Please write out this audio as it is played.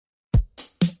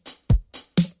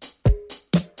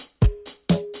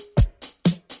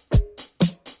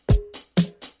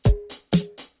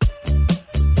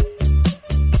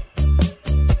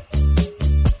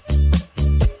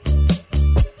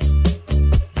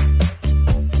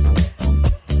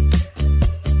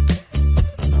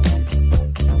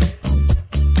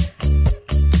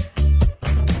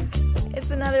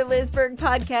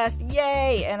podcast,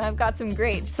 yay! And I've got some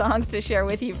great songs to share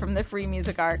with you from the Free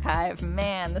Music Archive.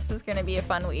 Man, this is going to be a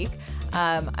fun week.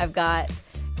 I've got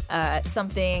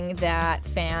something that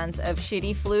fans of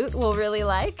Shitty Flute will really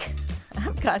like.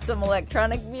 I've got some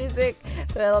electronic music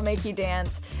that'll make you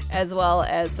dance, as well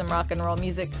as some rock and roll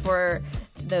music for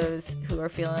those who are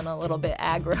feeling a little bit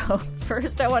aggro.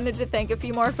 First, I wanted to thank a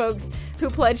few more folks who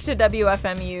pledged to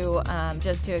WFMU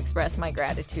just to express my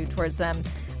gratitude towards them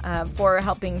for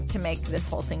helping to make this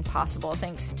whole thing possible.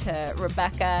 Thanks to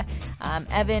Rebecca,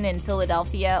 Evan in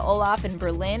Philadelphia, Olaf in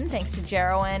Berlin, thanks to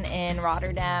Jeroen in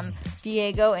Rotterdam,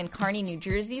 Diego in Kearney, New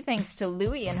Jersey, thanks to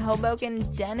Louie in Hoboken,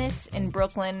 Dennis in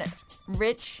Brooklyn,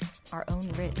 Rich, our own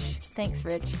Rich, thanks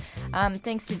Rich,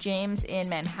 thanks to James in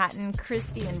Manhattan,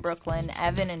 Christy in Brooklyn,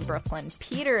 Evan in Brooklyn,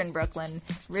 Peter in Brooklyn,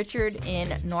 Richard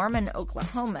in Norman,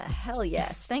 Oklahoma, hell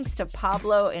yes, thanks to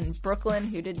Pablo in Brooklyn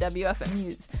who did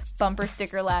WFMU's bumper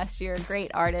sticker last year,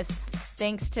 great artist.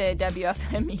 Thanks to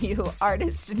WFMU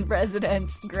artist in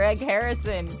residence, Greg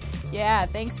Harrison. Yeah,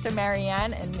 thanks to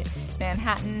Marianne in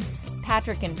Manhattan,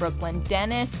 Patrick in Brooklyn,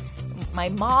 Dennis, my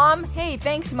mom. Hey,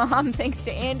 thanks, Mom. Thanks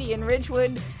to Andy in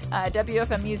Ridgewood,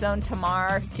 WFMU's own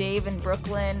Tamar, Dave in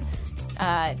Brooklyn,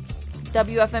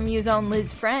 WFMU's own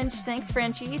Liz French. Thanks,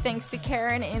 Frenchie. Thanks to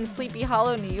Karen in Sleepy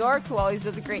Hollow, New York, who always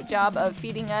does a great job of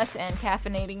feeding us and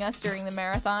caffeinating us during the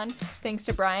marathon. Thanks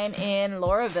to Brian in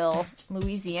Lauraville,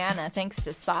 Louisiana. Thanks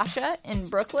to Sasha in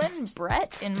Brooklyn,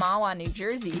 Brett in Mahwah, New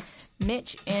Jersey,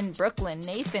 Mitch in Brooklyn,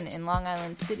 Nathan in Long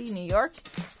Island City, New York,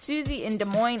 Susie in Des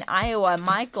Moines, Iowa,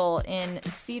 Michael in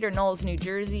Cedar Knolls, New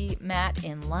Jersey, Matt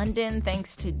in London.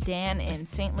 Thanks to Dan in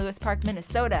St. Louis Park,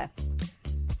 Minnesota.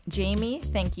 Jamie,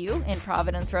 thank you, in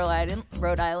Providence,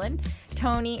 Rhode Island.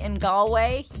 Tony in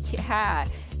Galway, yeah.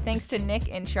 Thanks to Nick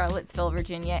in Charlottesville,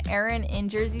 Virginia. Aaron in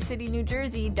Jersey City, New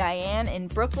Jersey. Diane in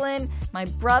Brooklyn. My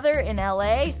brother in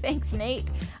LA. Thanks, Nate.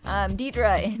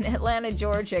 Deidre in Atlanta,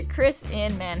 Georgia. Chris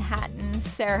in Manhattan.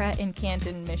 Sarah in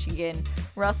Canton, Michigan.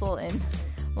 Russell in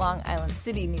Long Island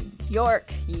City, New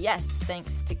York. Yes,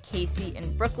 thanks to Casey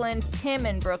in Brooklyn, Tim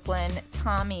in Brooklyn,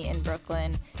 Tommy in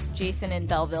Brooklyn, Jason in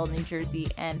Belleville, New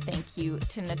Jersey, and thank you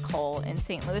to Nicole in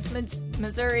St. Louis,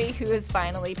 Missouri, who is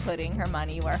finally putting her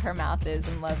money where her mouth is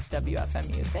and loves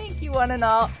WFMU. Thank you, one and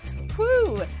all.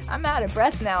 Whew, I'm out of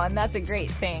breath now, and that's a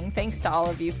great thing. Thanks to all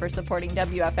of you for supporting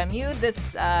WFMU,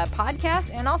 this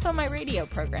podcast, and also my radio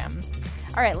program.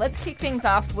 All right, let's kick things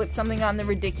off with something on the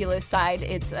ridiculous side.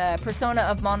 It's a persona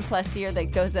of Montplaisir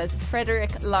that goes as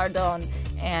Frederic Lardon,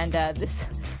 and this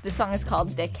song is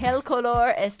called De Quel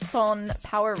Color Est Ton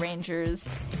Power Rangers,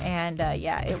 and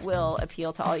yeah, it will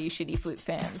appeal to all you Shitty Flute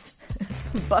fans.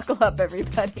 Buckle up,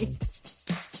 everybody.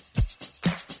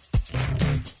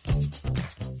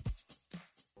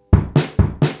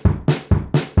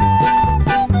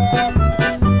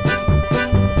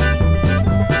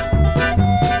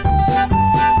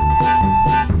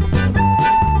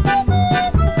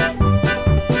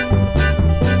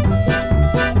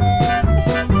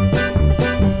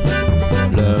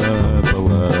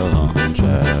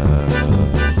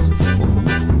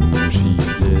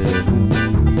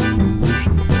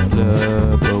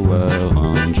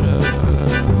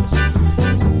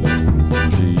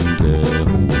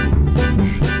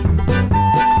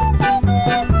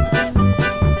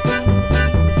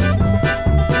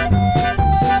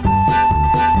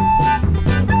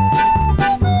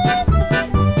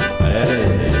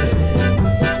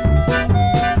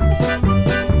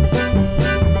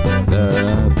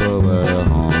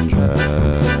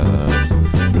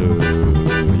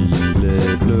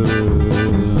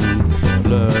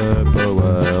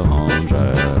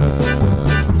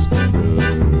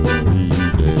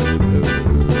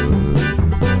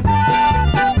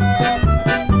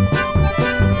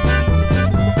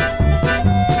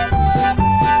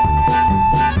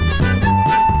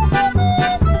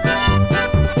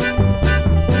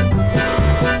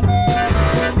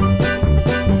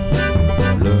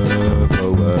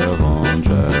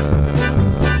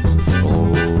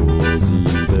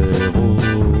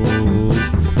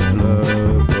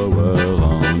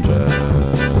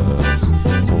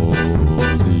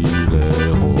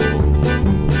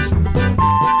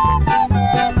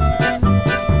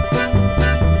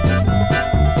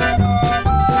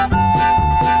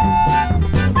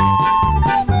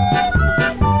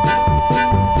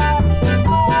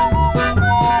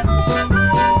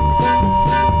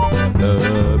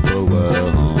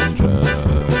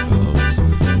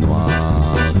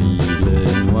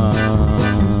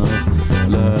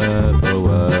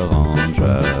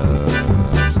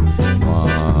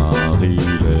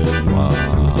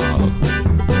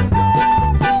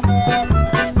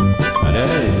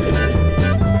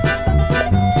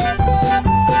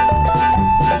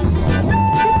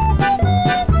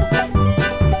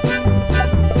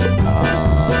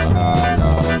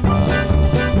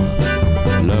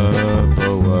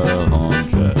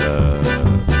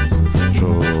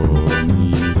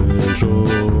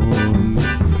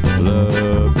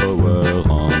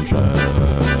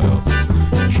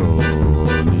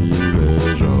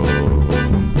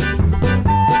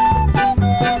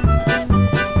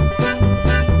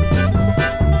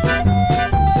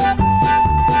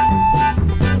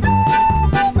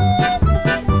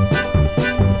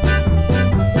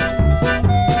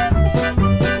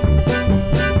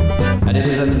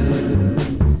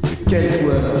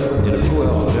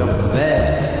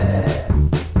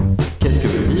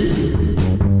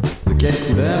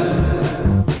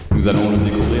 Nous allons le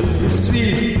découvrir tout de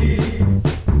suite.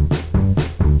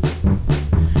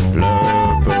 Le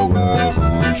Power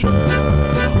Rangers,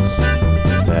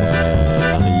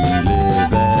 vert, il est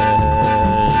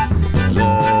vert. Le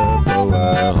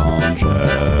Power Rangers,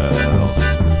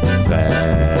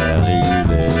 vert,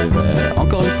 il est vert.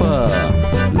 Encore une fois,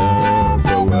 le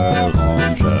Power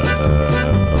Rangers,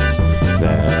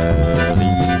 vert,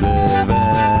 il est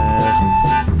vert.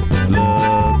 Le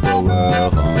Power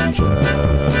Rangers,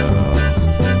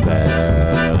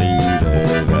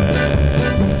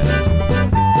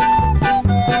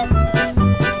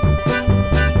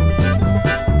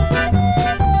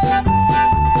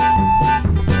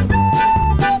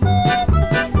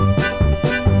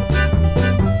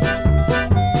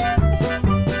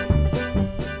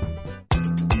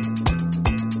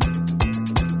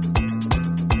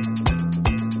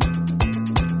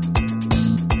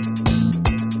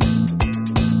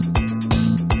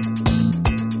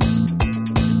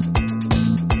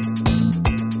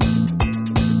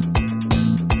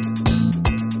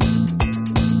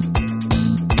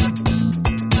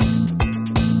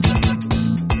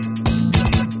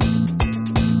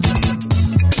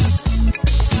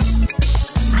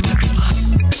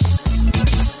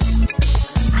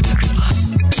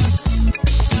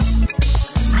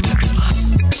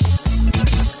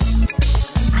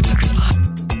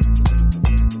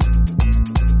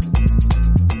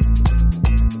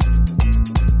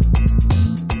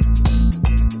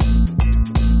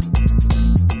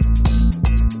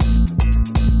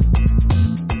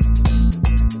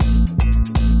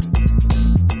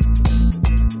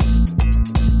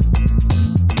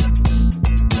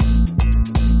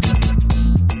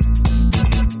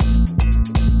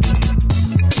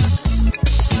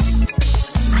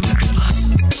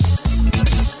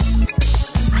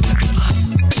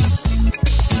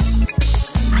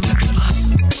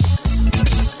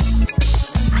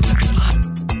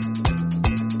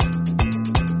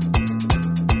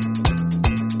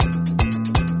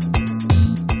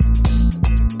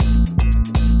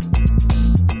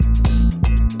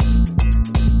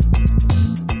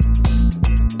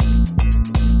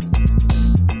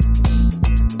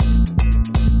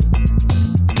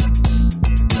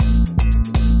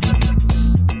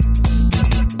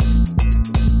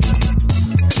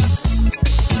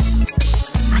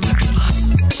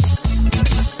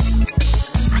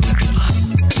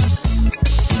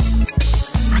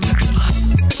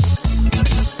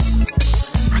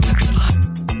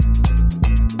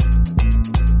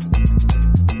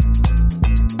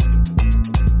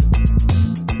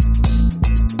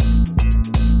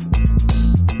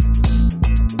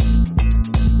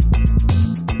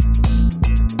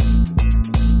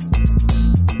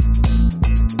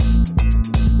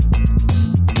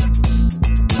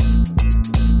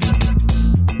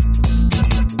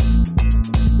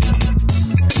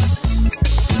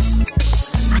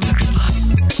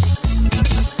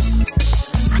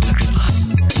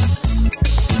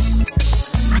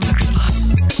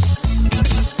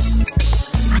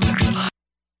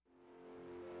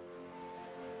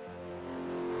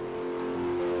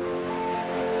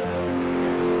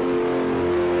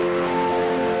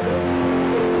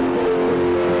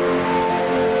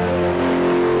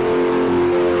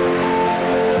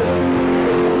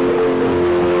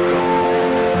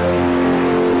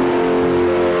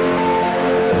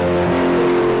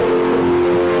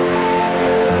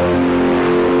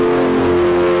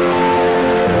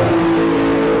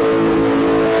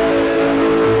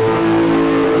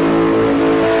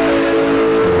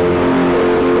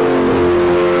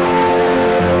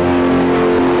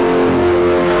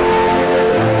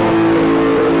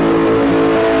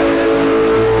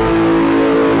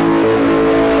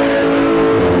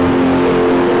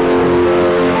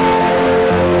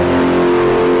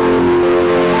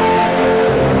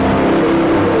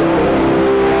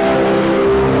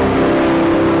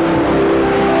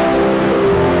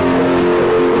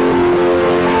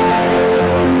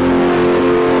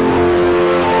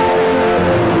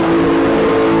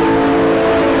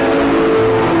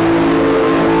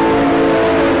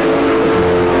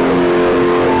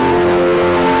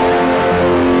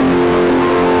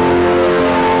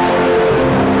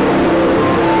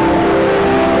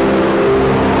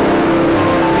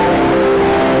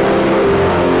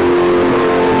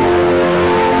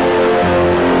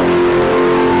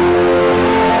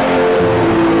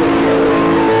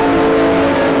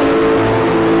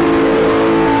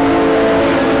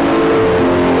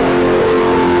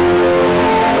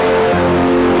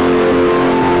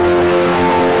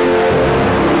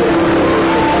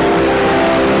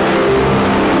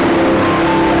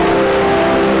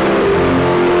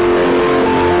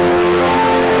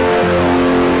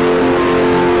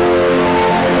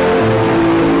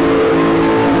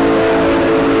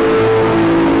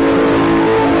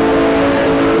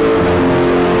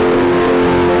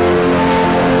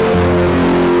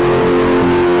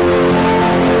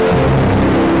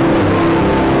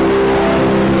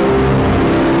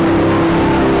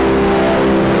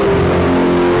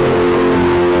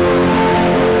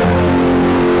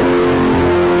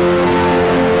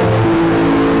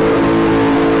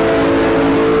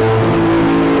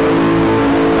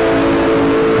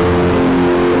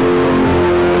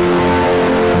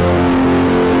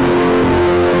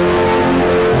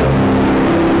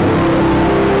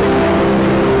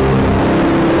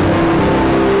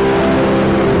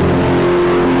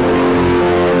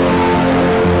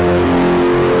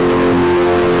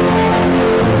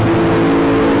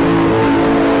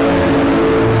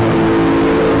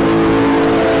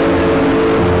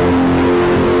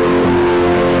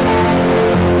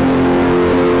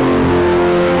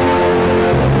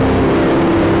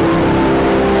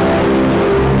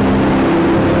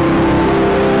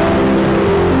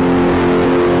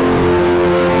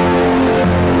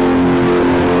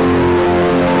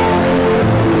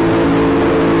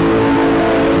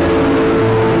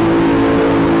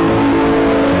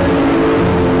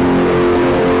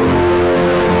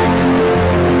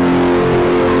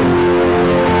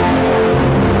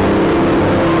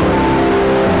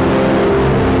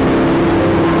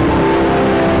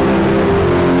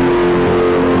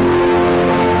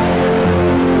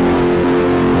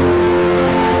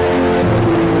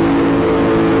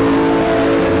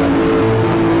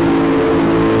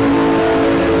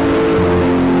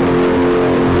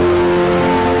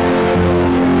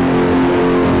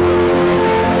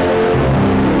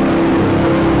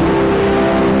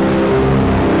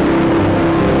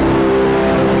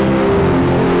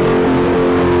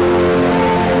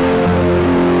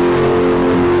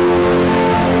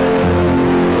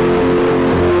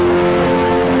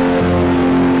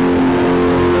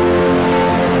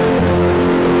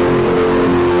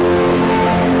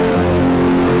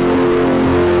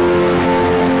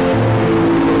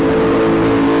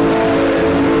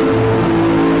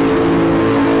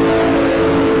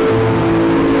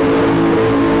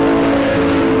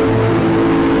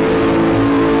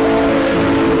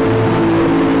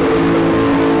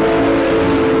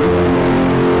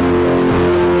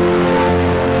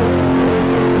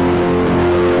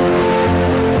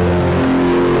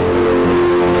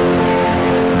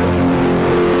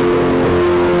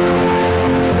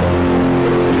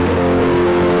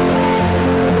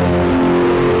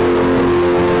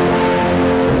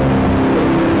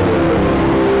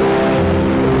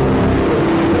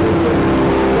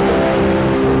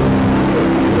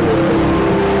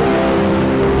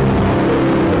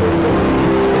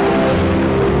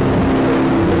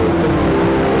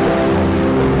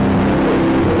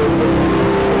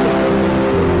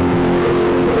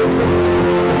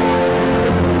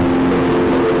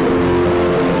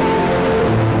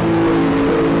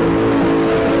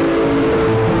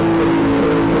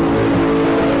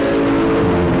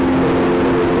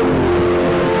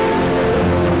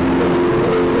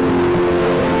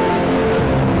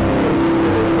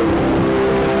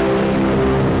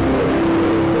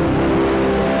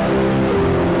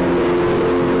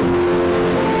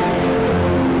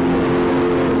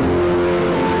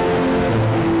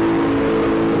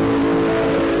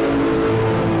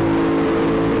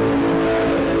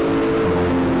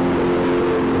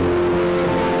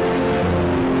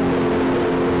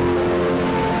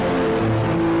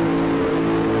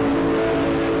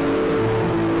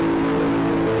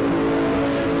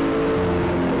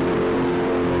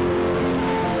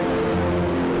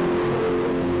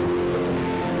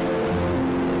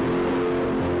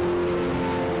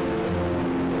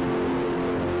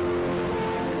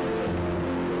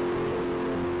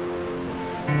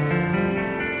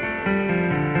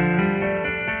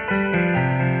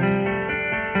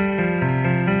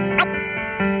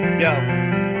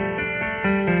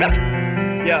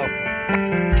 Yo.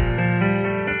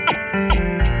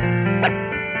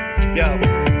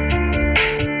 Yo.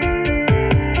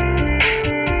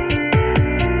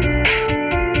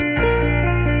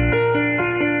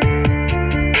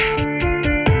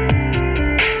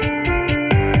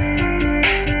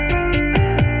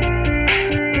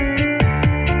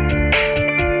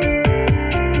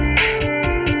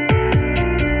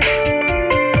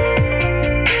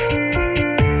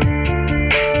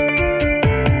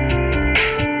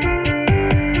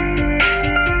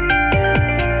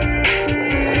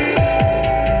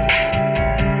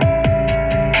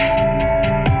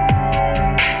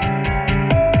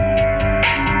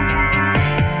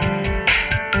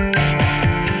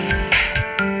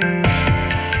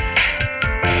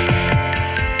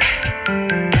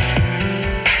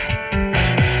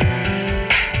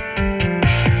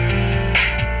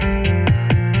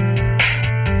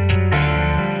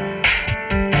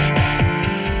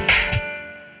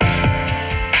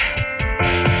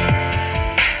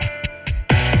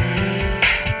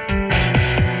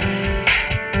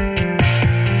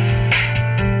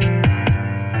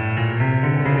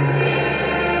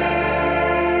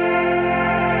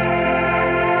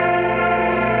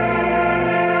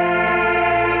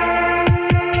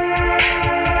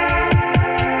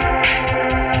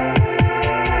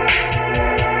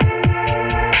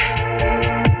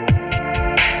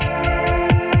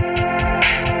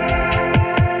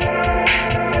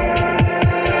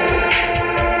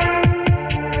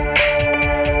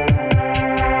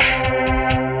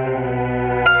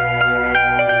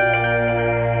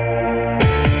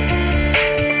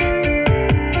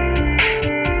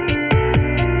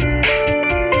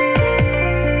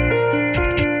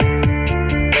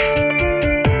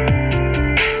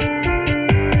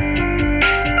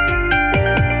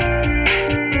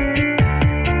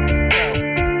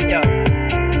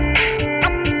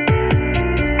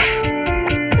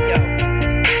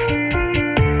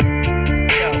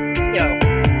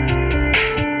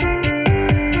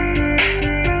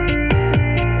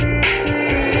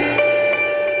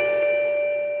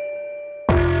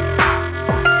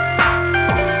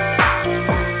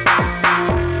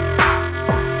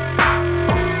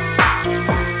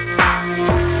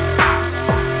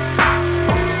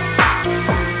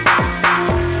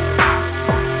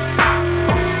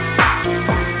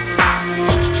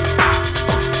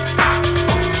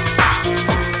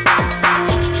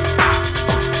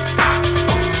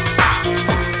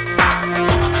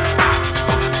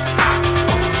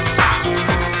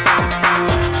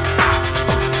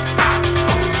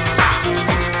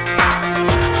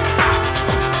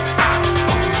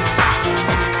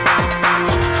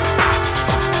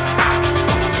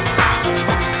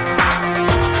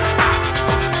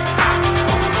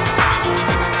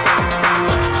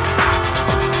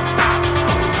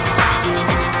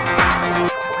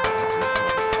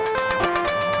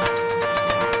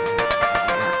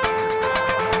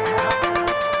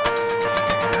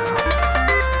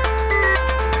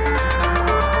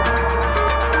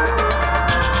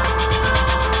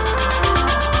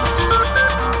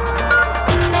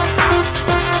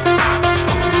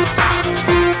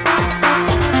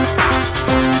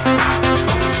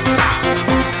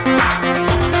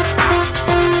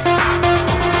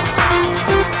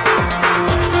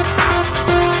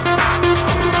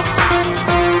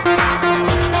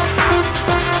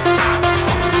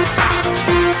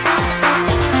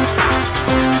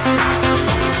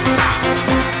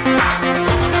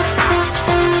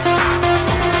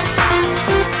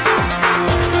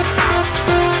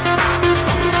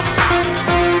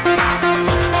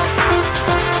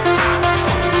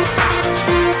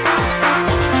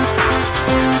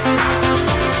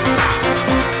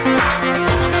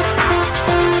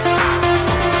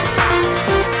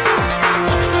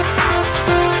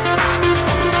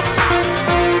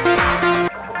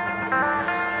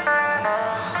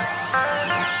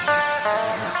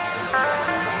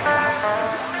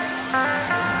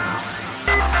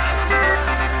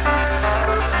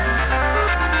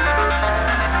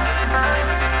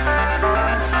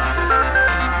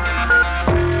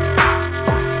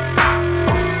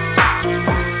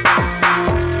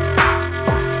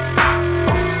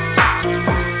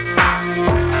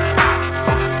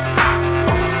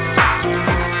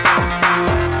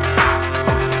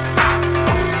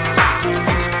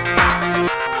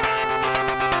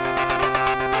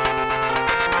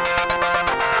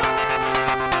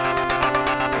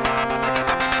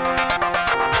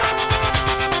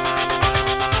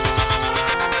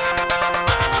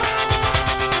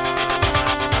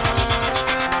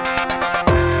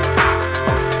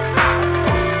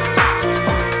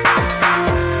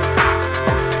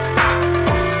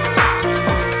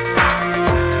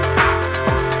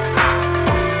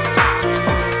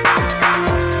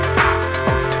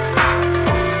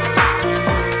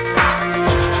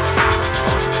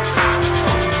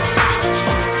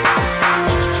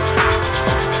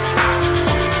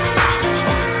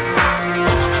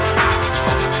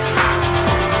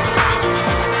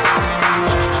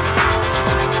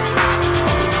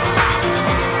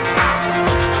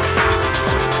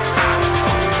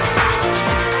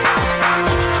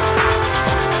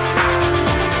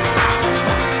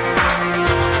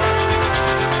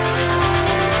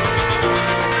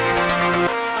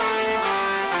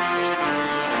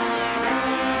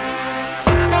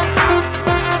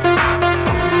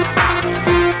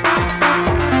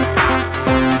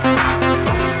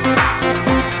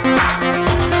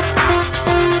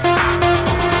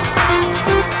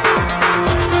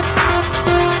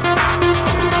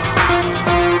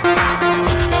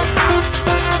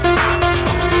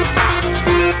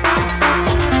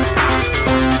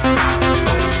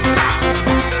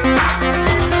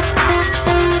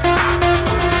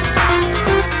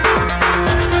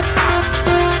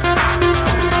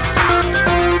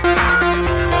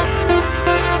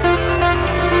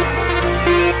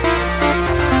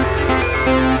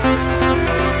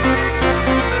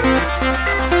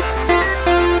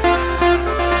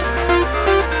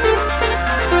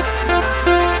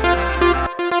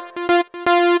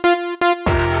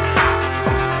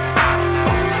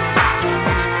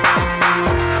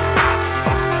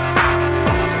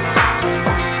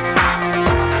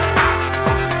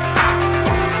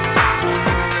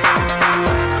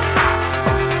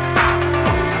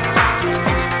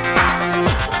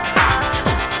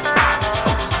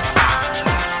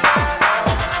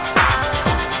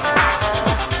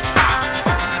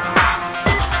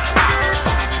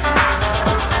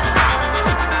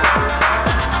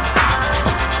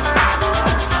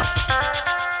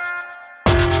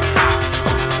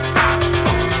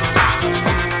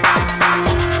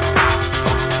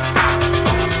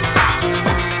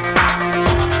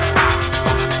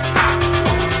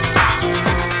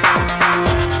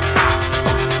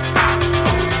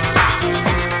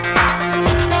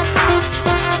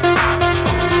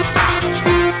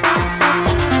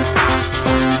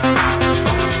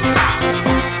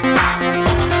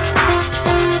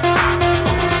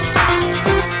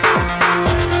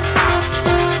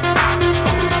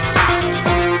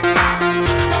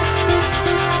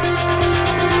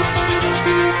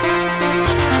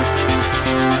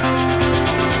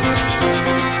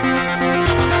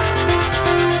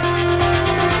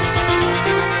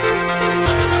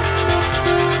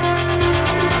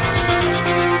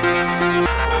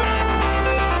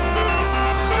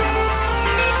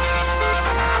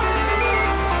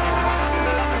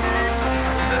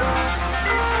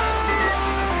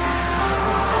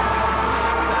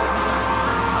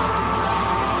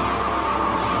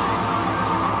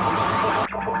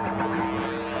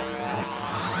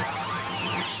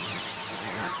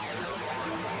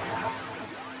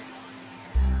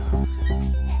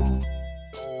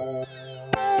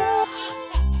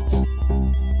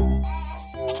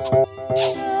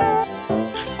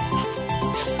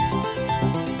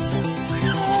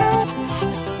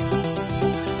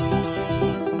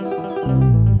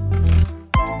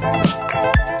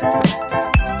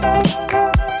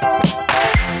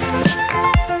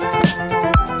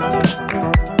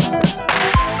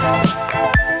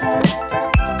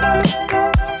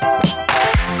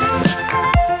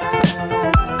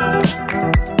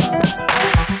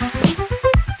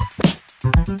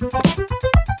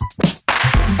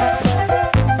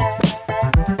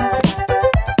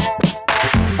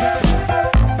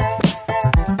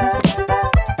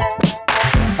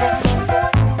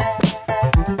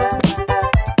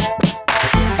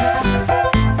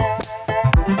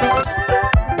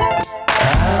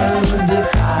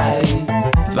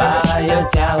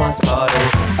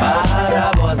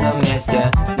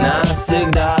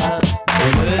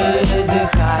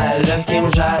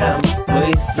 жаром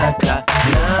высоко,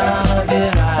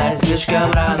 набирая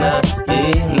слишком рано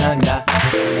иногда.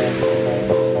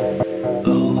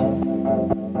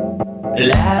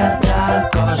 Лето,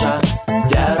 кожа,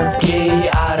 терпкий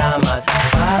аромат,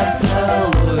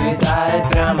 поцелуй тает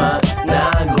прямо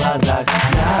на глазах,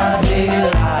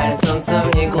 забирая солнце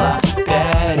вникло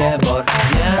перебор,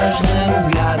 нежным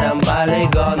взглядом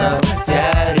полигонов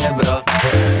серебро.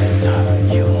 Это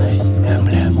юность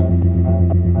эмблем.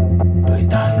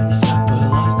 Пытайся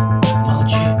пылать,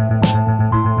 молчи.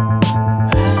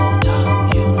 Это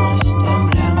юность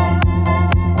эмблем.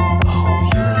 О,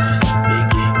 юность,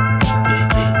 беги,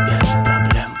 беги без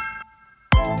проблем.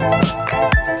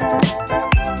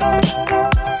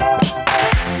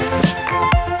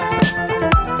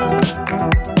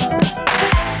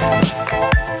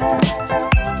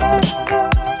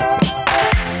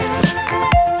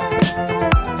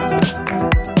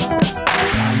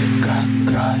 Как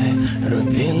крови,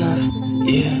 рубинов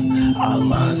и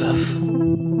алмазов.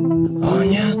 О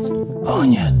нет, о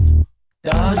нет.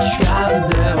 Точка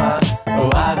взрыва,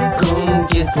 вакуум,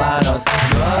 кислород,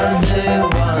 гордый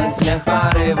вон, смех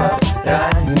порывов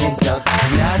разнесет.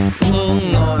 Взгляд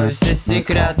луною, все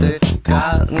секреты,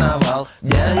 карнавал,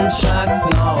 день, шаг,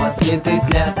 снова слитый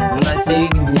след,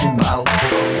 настигнет бал.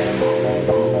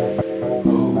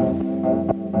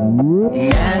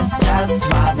 Месяц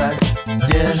вазок,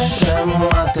 дышим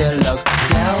мотылек,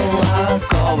 тело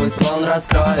ковы, слон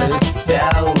раскроет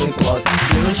спелый плод.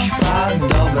 Ключ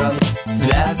подобран,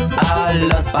 свет, а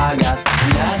лед погас,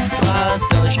 взгляд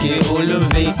по точке у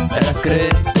любви,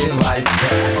 раскрытый вальс.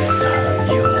 Это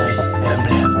юность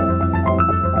эмблем.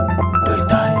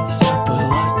 Пытайся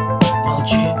пылать,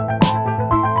 молчи.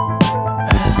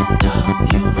 Это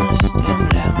юность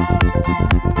эмблем.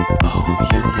 О,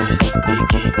 юность,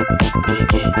 беги,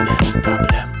 беги без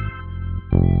проблем.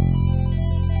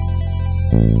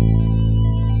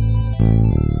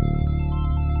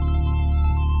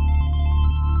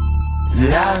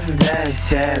 Звезды,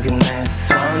 сигны,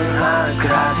 сон о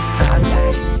красоте,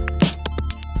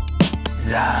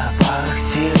 запах,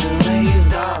 сильный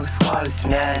вдох сквозь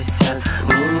месяц,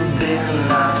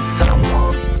 глубина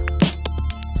собой.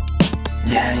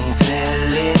 День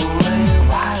целины,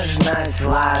 важность,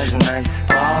 влажность,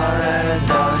 споры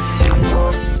до сих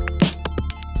пор.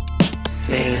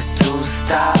 Спит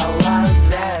устало,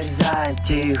 зверь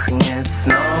затихнет,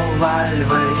 снова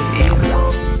львы и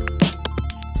вновь.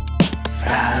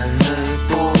 Фразы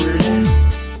пули,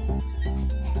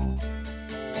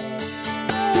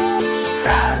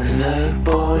 фразы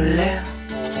пули.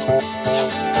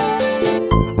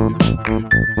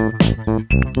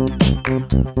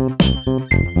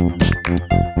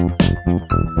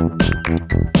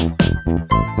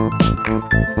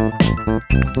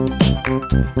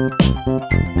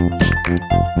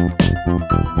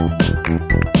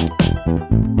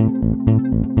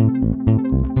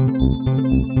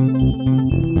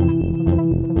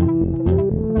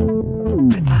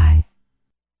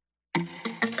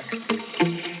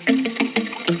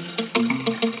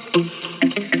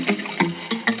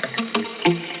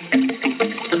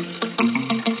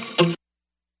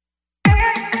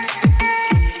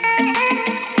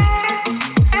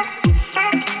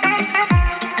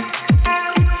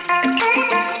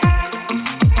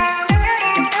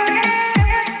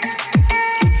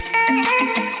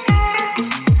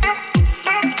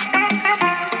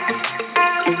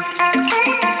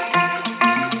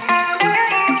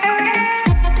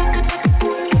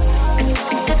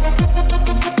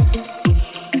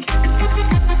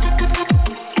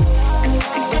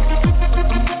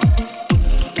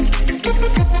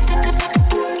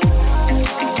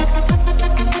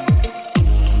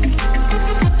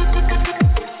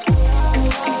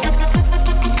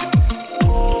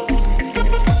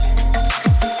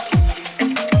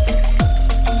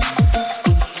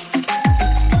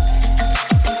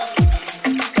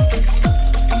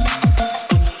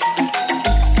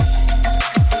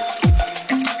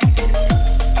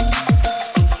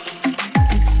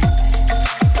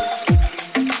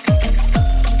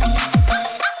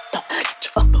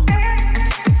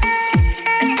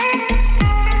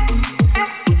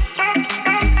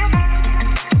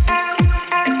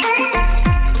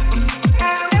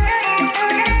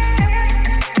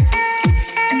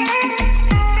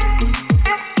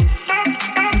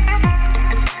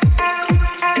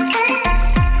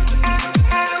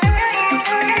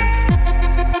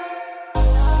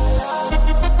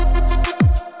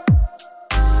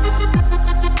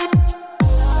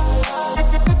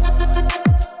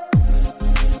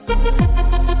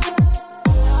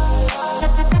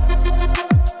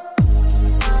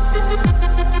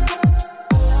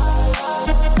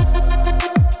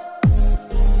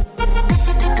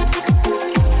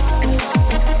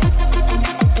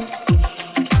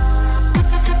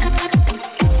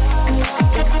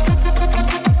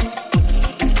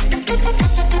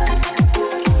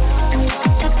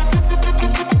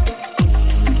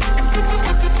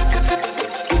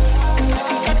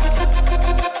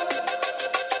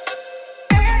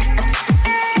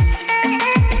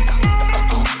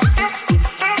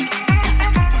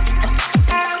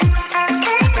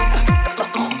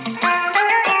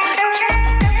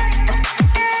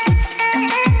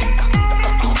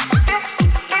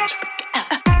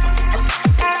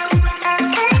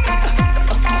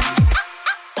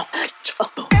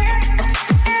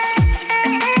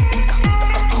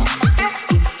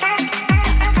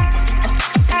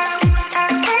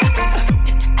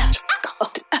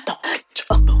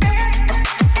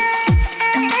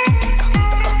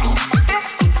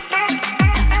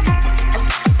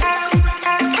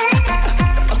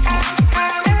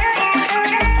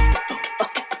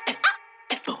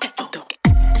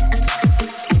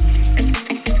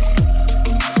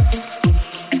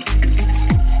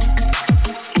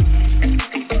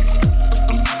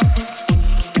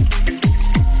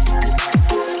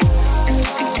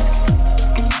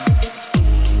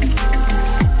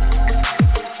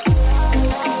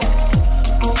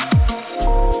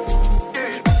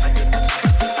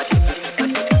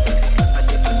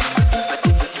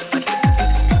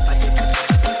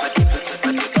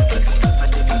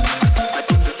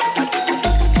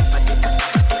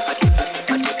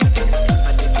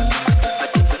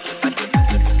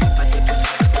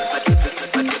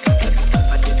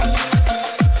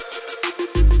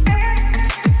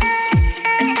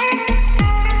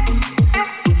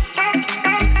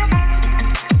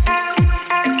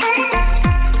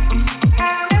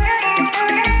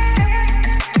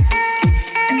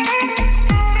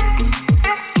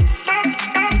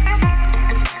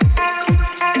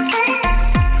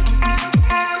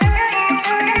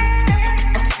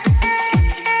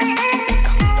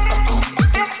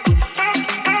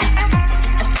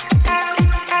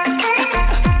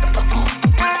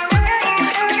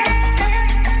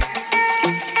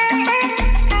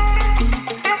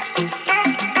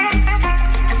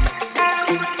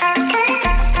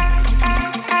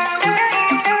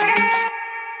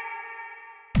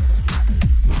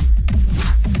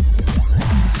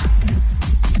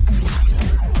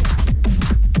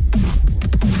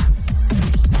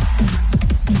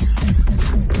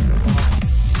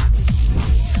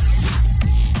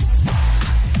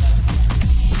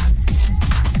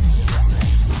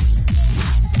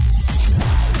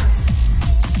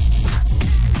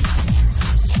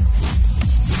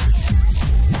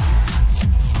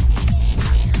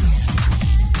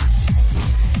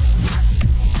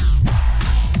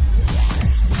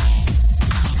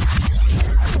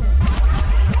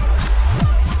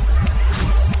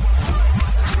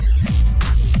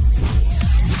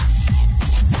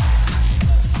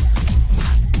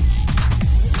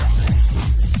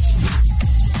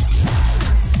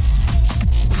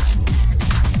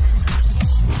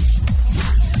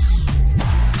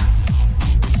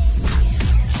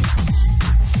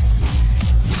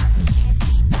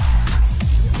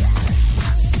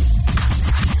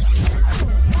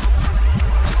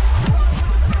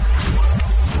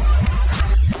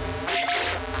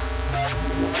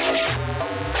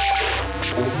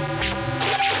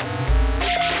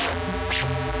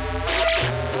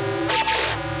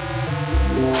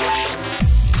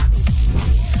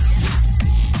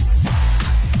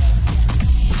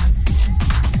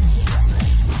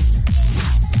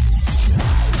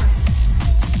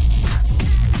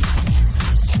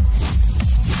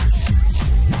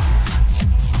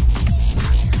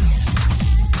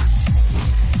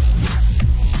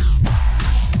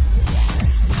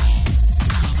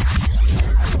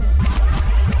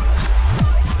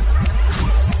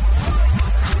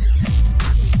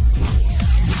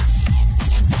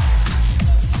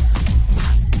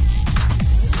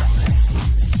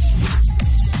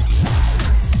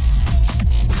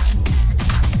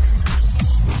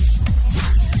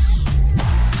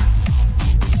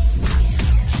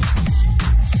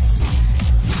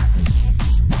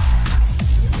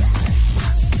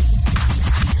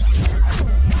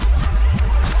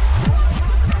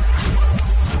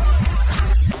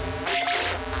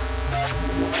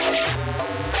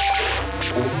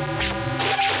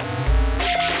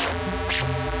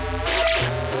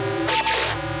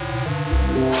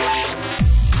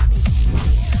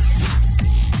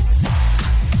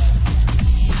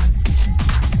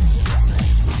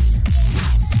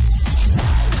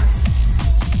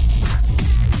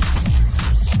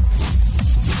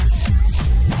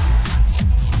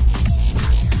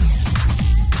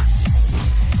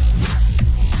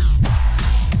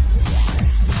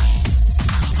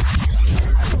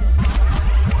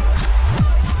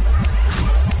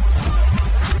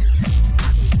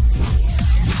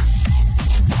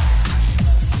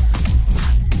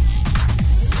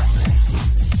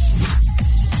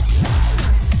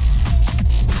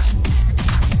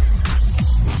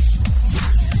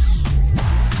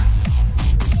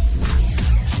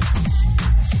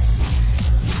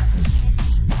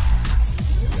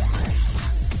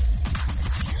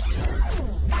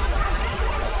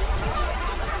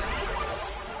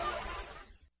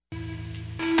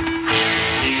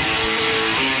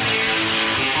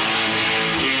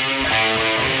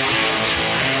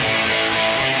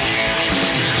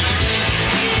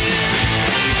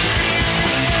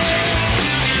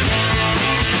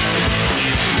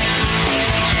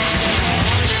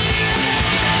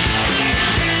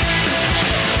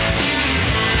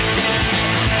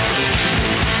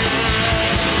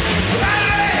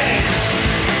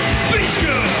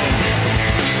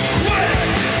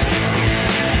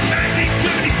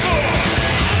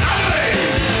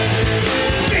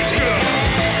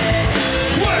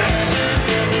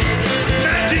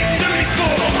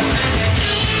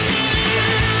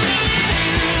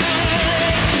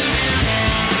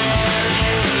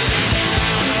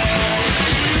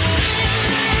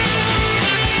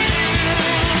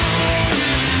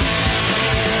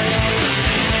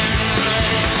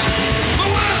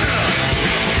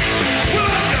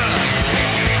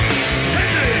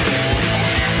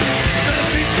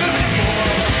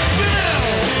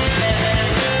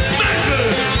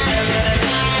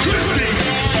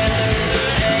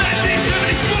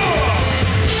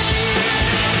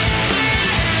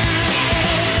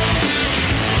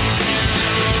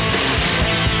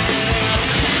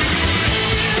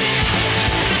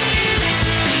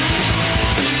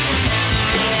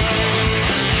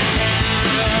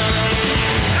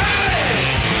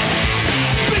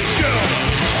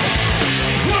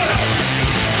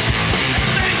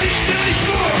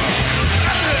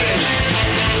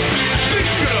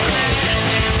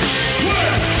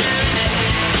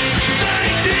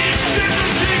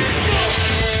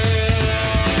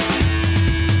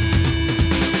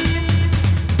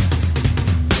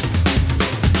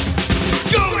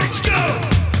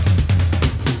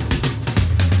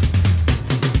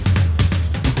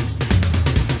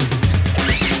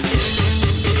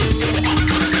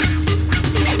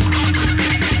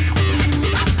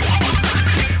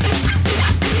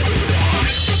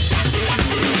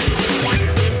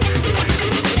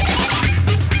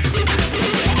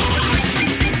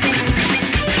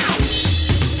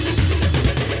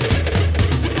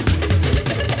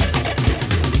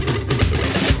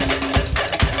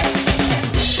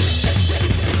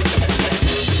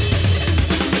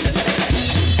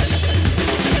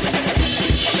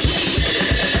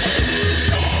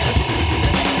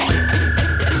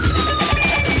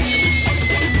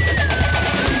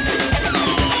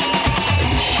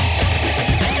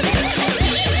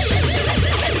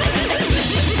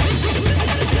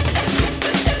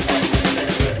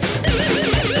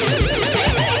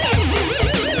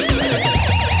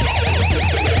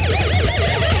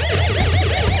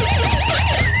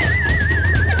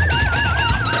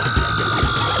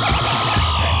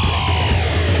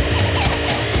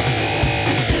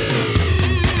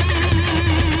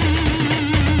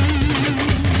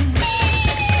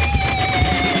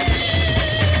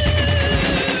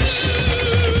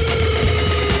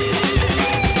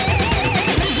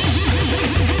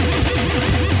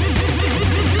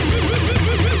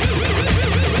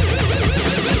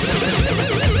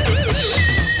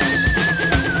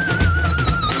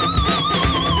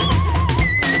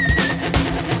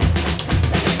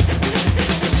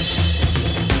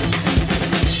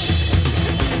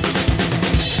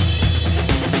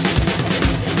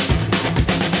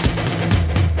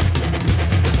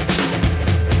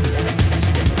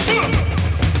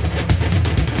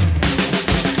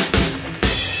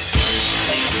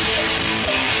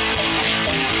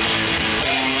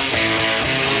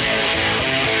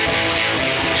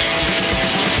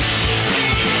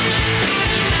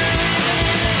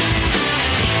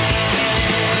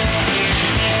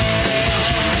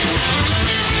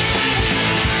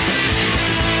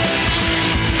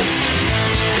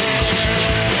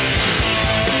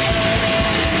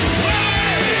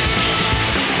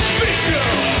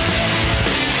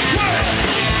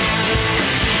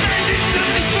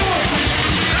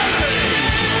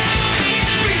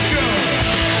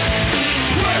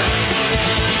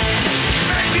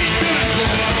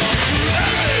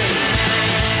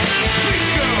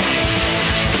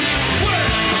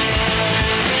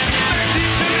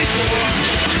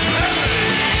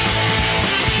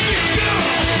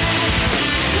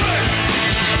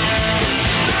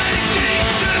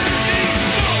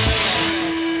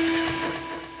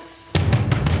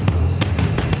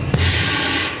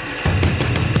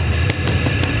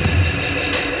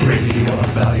 Radio of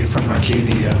value from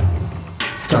Arcadia.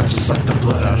 Start to suck the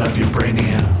blood out of your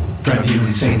brainia. Drive you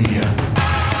insania.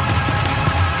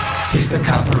 Taste the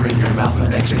copper in your mouth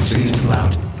when XHC is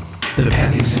loud. The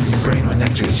panties in your brain when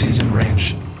XHC's in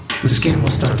range. The skin will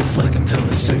start to flick until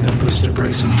the signal booster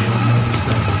breaks and you will notice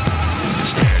them.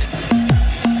 Scared.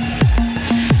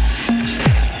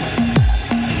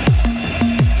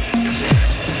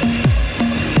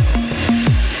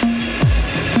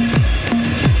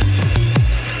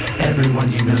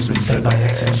 Everyone you know's been fed by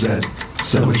XMZ,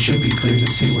 so it should be clear to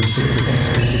see what's there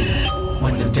is.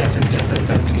 When the death and death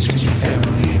effect consumes your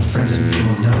family and friends, and you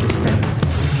will notice them.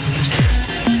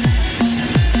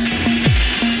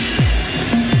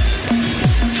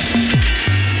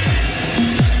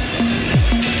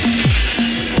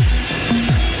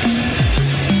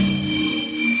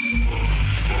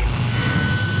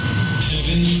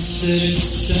 Heaven said it's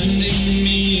sending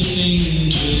me an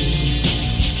angel,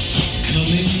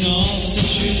 coming off the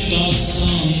jukebox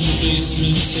on the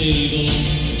basement table.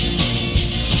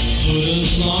 Put a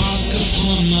lock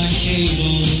upon my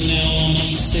cable, now I'm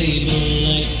unstable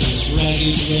like those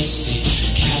ragged rusty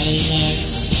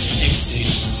Cadillacs.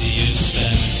 XHC is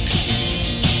back.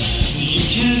 You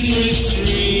can't break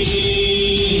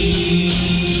free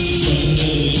from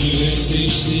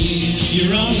WXHC.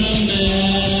 You're on a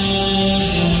man.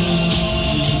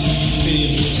 Doing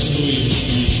favors for your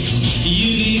friends. You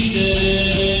need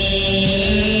death.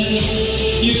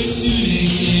 You're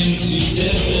tuning into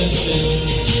Death FM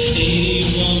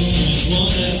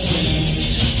 81.1 FM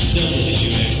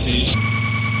WXHC.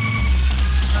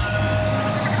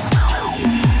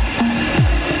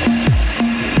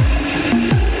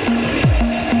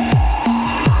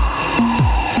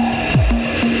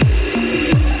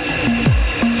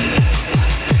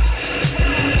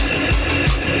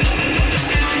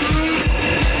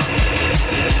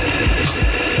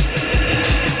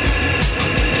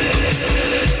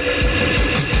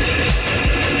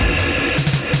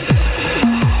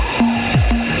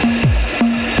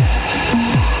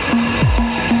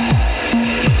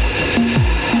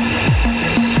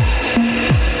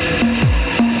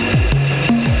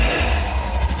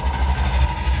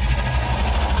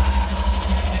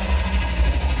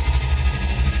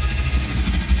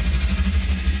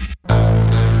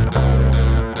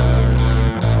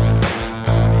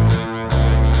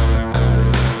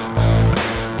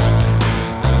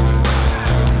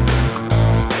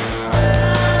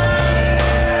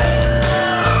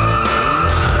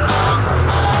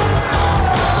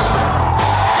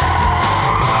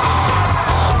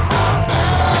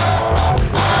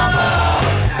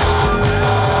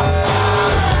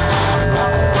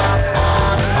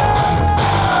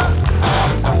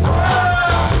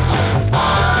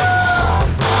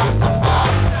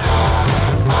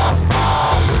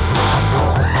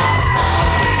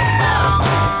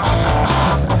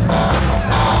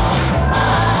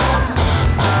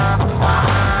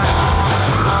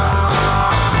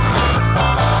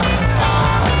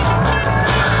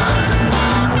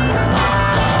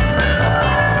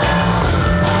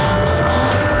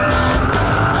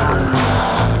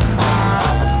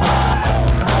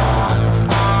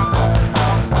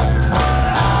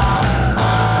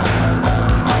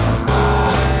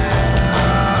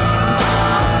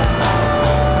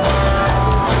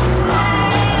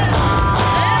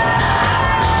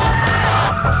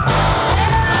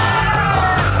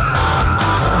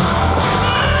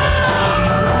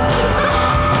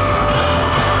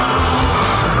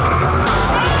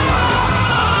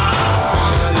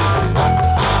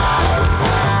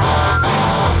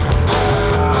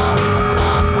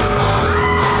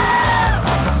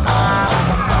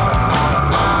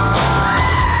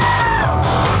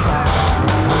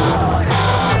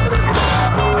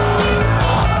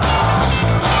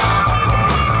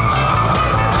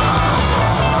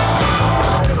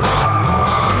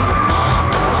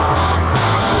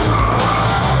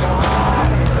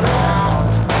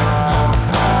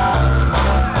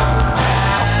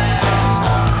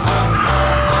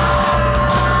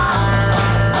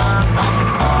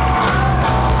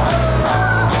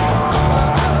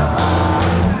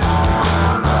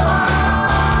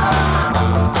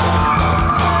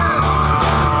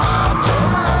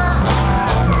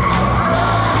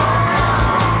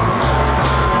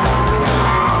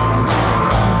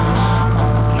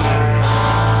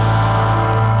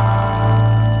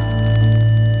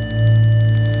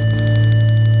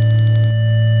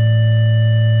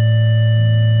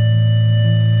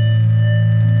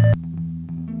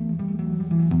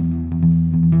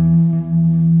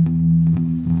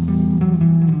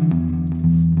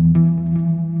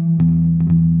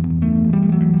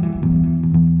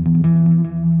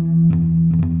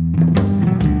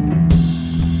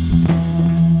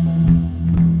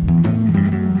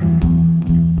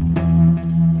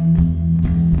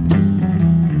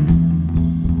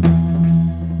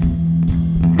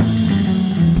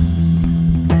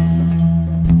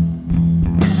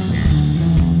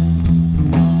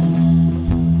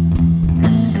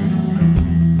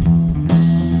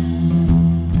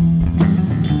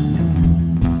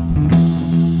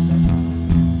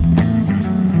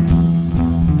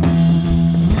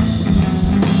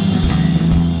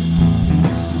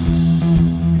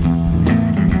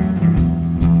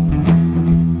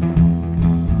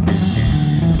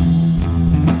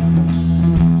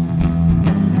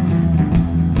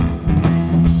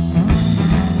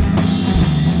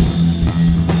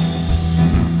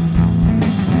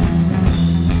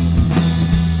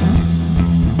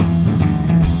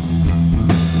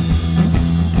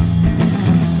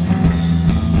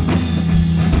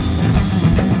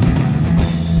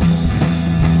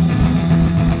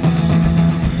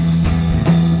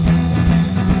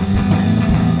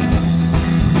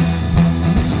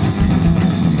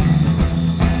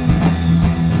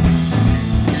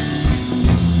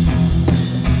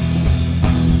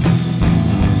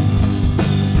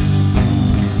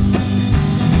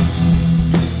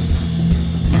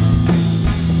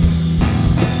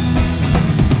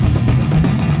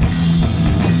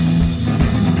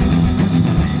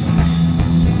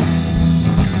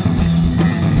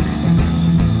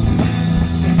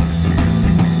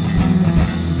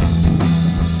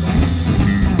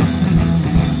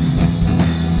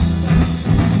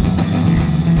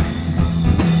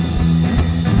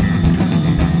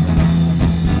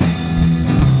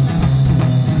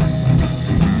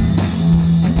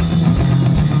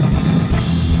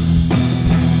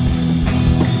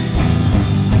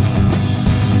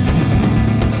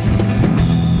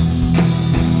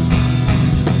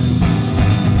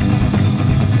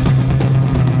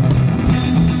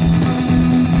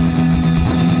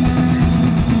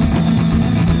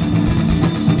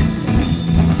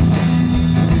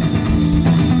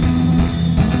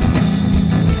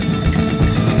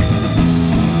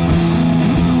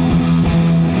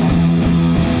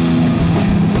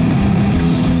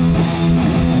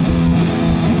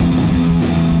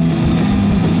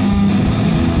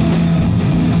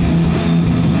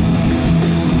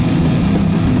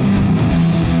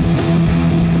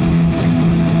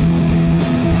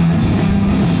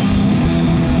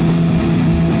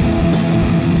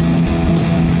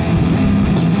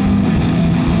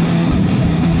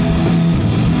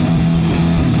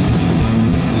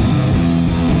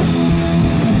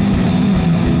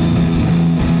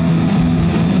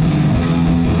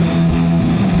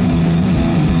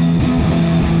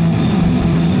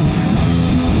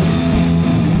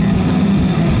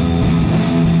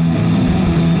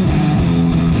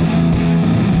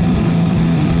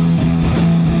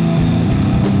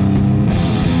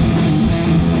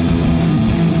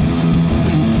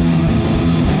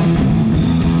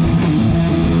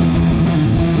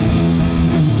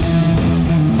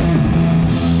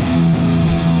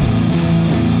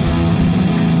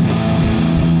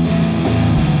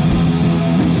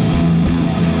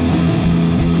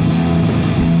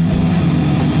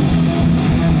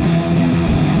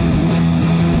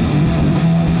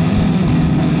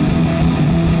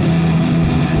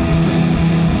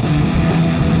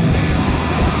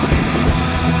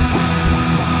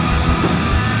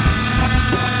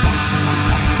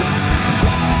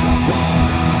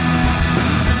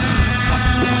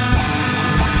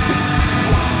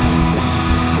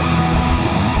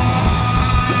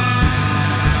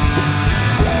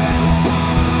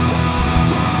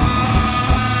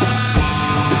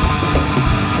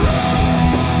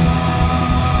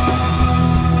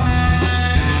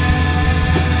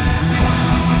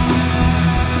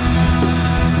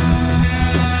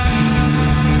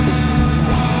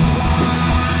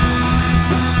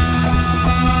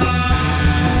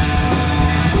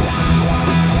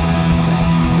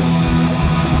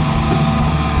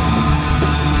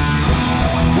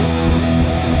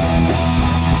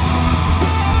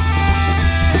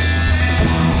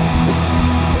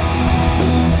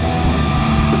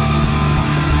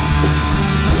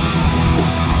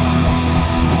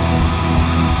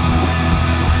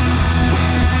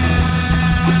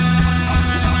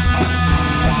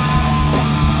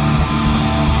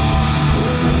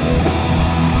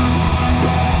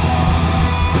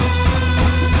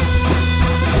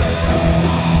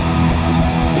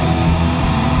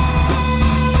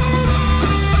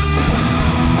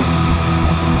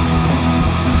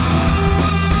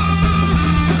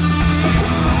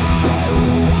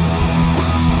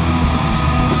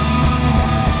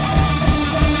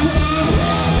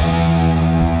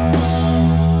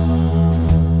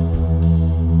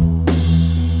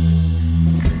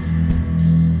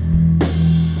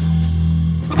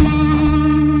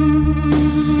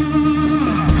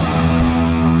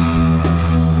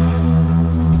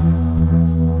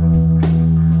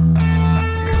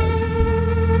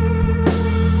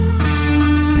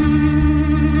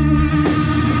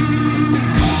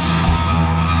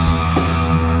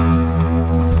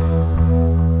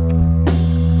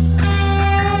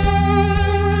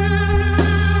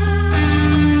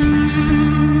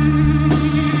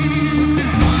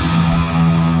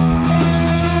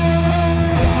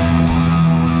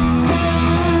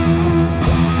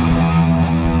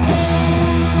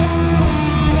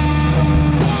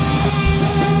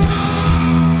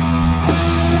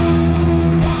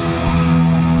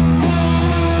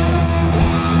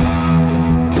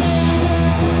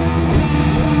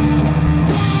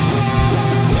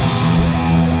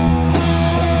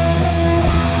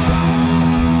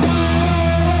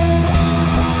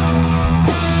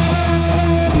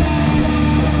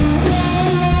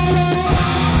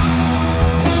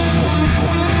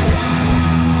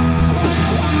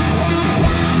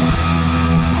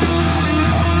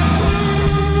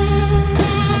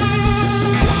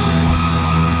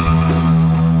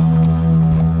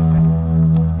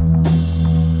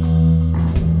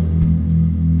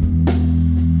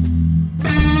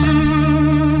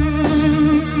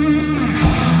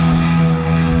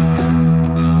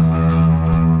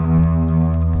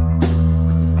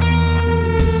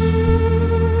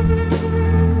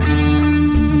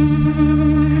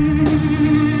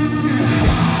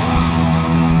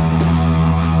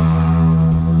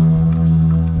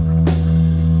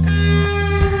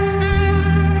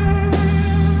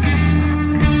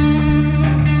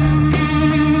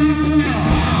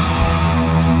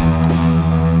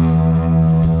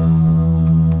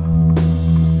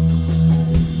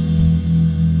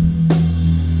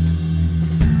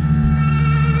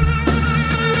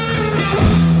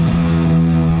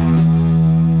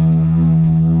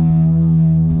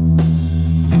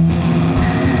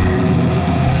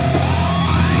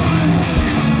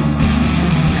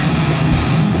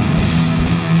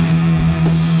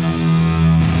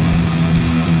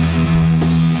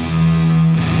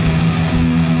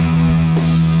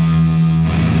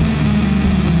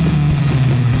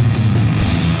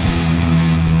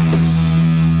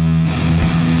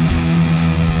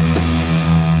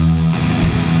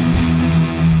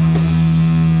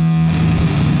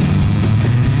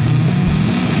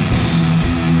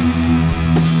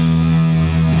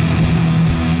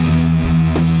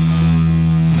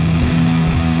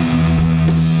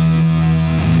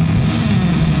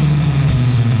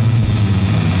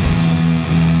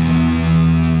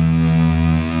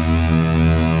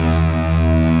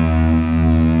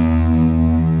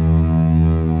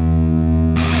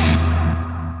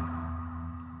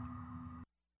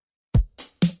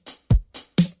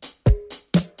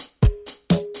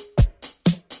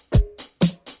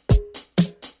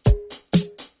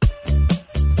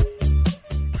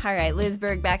 All right, Liz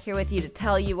Berg back here with you to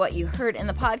tell you what you heard in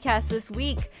the podcast this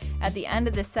week. At the end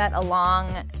of the set, a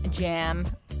long jam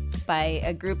by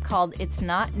a group called It's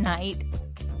Not Night,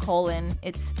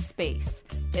 It's Space.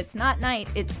 It's Not Night,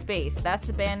 It's Space. That's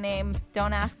the band name.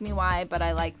 Don't ask me why, but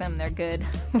I like them. They're good.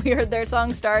 We heard their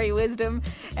song Starry Wisdom,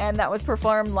 and that was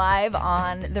performed live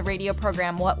on the radio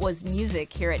program What Was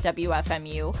Music here at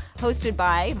WFMU, hosted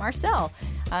by Marcel.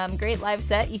 Great live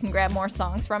set. You can grab more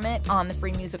songs from it on the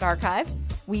Free Music Archive.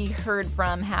 We heard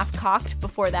from Half Cocked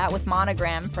before that with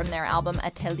Monogram from their album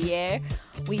Atelier.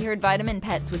 We heard Vitamin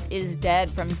Pets with Is Dead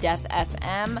from Death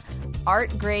FM.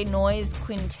 Art Grey Noise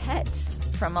Quintet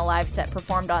from a live set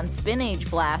performed on Spin Age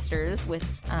Blasters with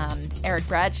Eric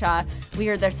Bradshaw. We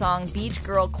heard their song Beach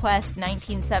Girl Quest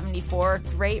 1974.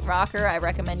 Great rocker. I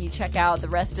recommend you check out the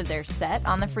rest of their set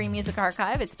on the Free Music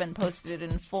Archive. It's been posted in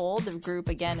full. The group,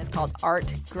 again, is called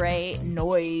Art Grey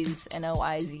Noise,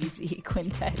 Noizz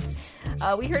Quintet.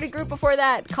 We heard a group before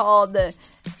that called the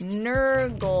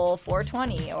Nurgle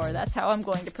 420, or that's how I'm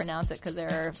going to pronounce it because there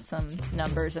are some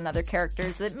numbers and other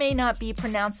characters that may not be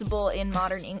pronounceable in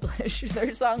modern English.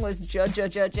 Their song was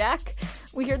Jack.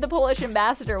 We heard the Polish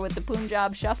Ambassador with the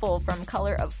Punjab Shuffle from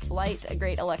Color of Flight, a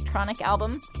great electronic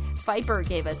album. Viper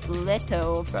gave us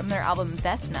Leto from their album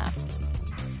Vesna.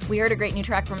 We heard a great new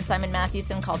track from Simon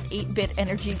Mathewson called 8-Bit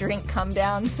Energy Drink Come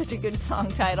Down. Such a good song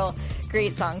title.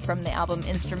 Great song from the album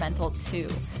Instrumental 2.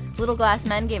 Little Glass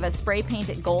Men gave us Spray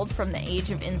Painted Gold from The Age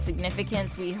of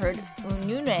Insignificance. We heard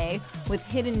Unune with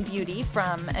Hidden Beauty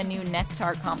from a new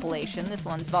Nectar compilation. This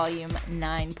one's volume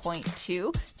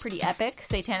 9.2. Pretty epic.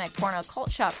 Satanic Porno Cult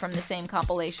Shop from the same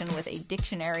compilation with a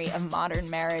Dictionary of Modern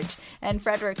Marriage. And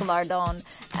Frederic Lardon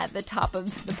at the top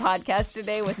of the podcast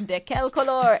today with De Quel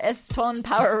Color Eston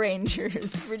Power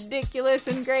Rangers. Ridiculous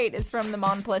and great. It's from the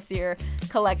Montplaisir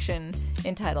collection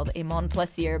entitled A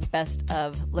Montplaisir Best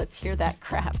of. Let's hear that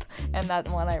crap. And that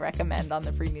one I recommend on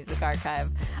the Free Music Archive.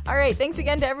 All right, thanks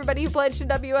again to everybody who pledged to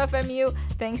WFMU.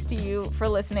 Thanks to you for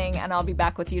listening, and I'll be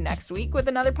back with you next week with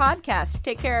another podcast.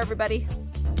 Take care, everybody.